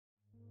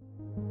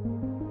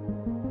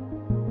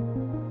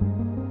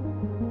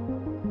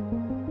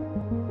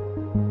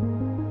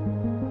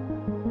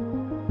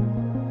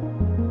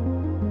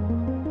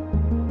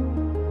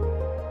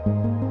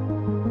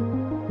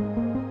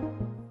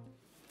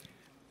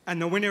And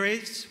the winner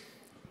is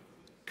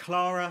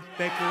Clara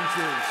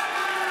Bagenal.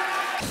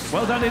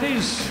 Well done it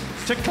is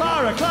to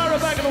Clara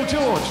Bagenal,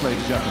 ladies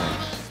and gentlemen.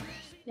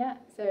 Yeah,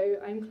 so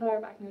I'm Clara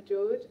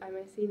Bagenal. I'm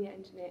a senior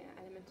engineer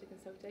at Elementor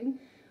Consulting.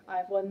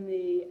 I've won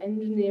the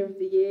Engineer of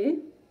the Year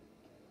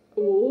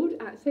award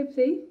at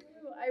CIBSE.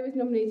 I was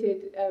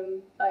nominated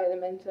by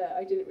Elementor.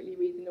 I didn't really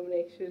read the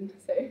nomination,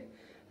 so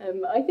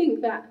I think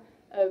that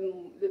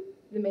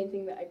the main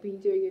thing that I've been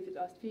doing over the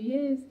last few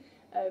years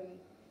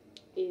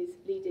is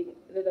leading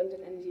the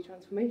London Energy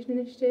Transformation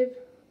Initiative,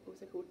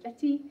 also called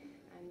LETI,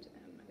 and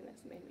I think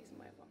that's the main reason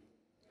why I've won.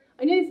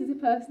 I know this is a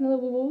personal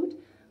award,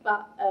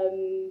 but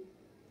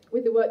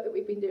with the work that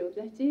we've been doing with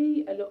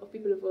LETI, a lot of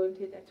people have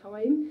volunteered their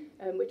time.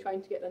 We're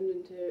trying to get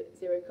London to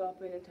zero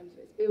carbon in terms of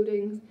its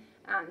buildings,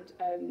 and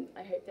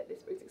I hope that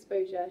this brings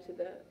exposure to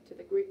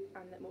the group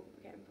and that more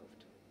people get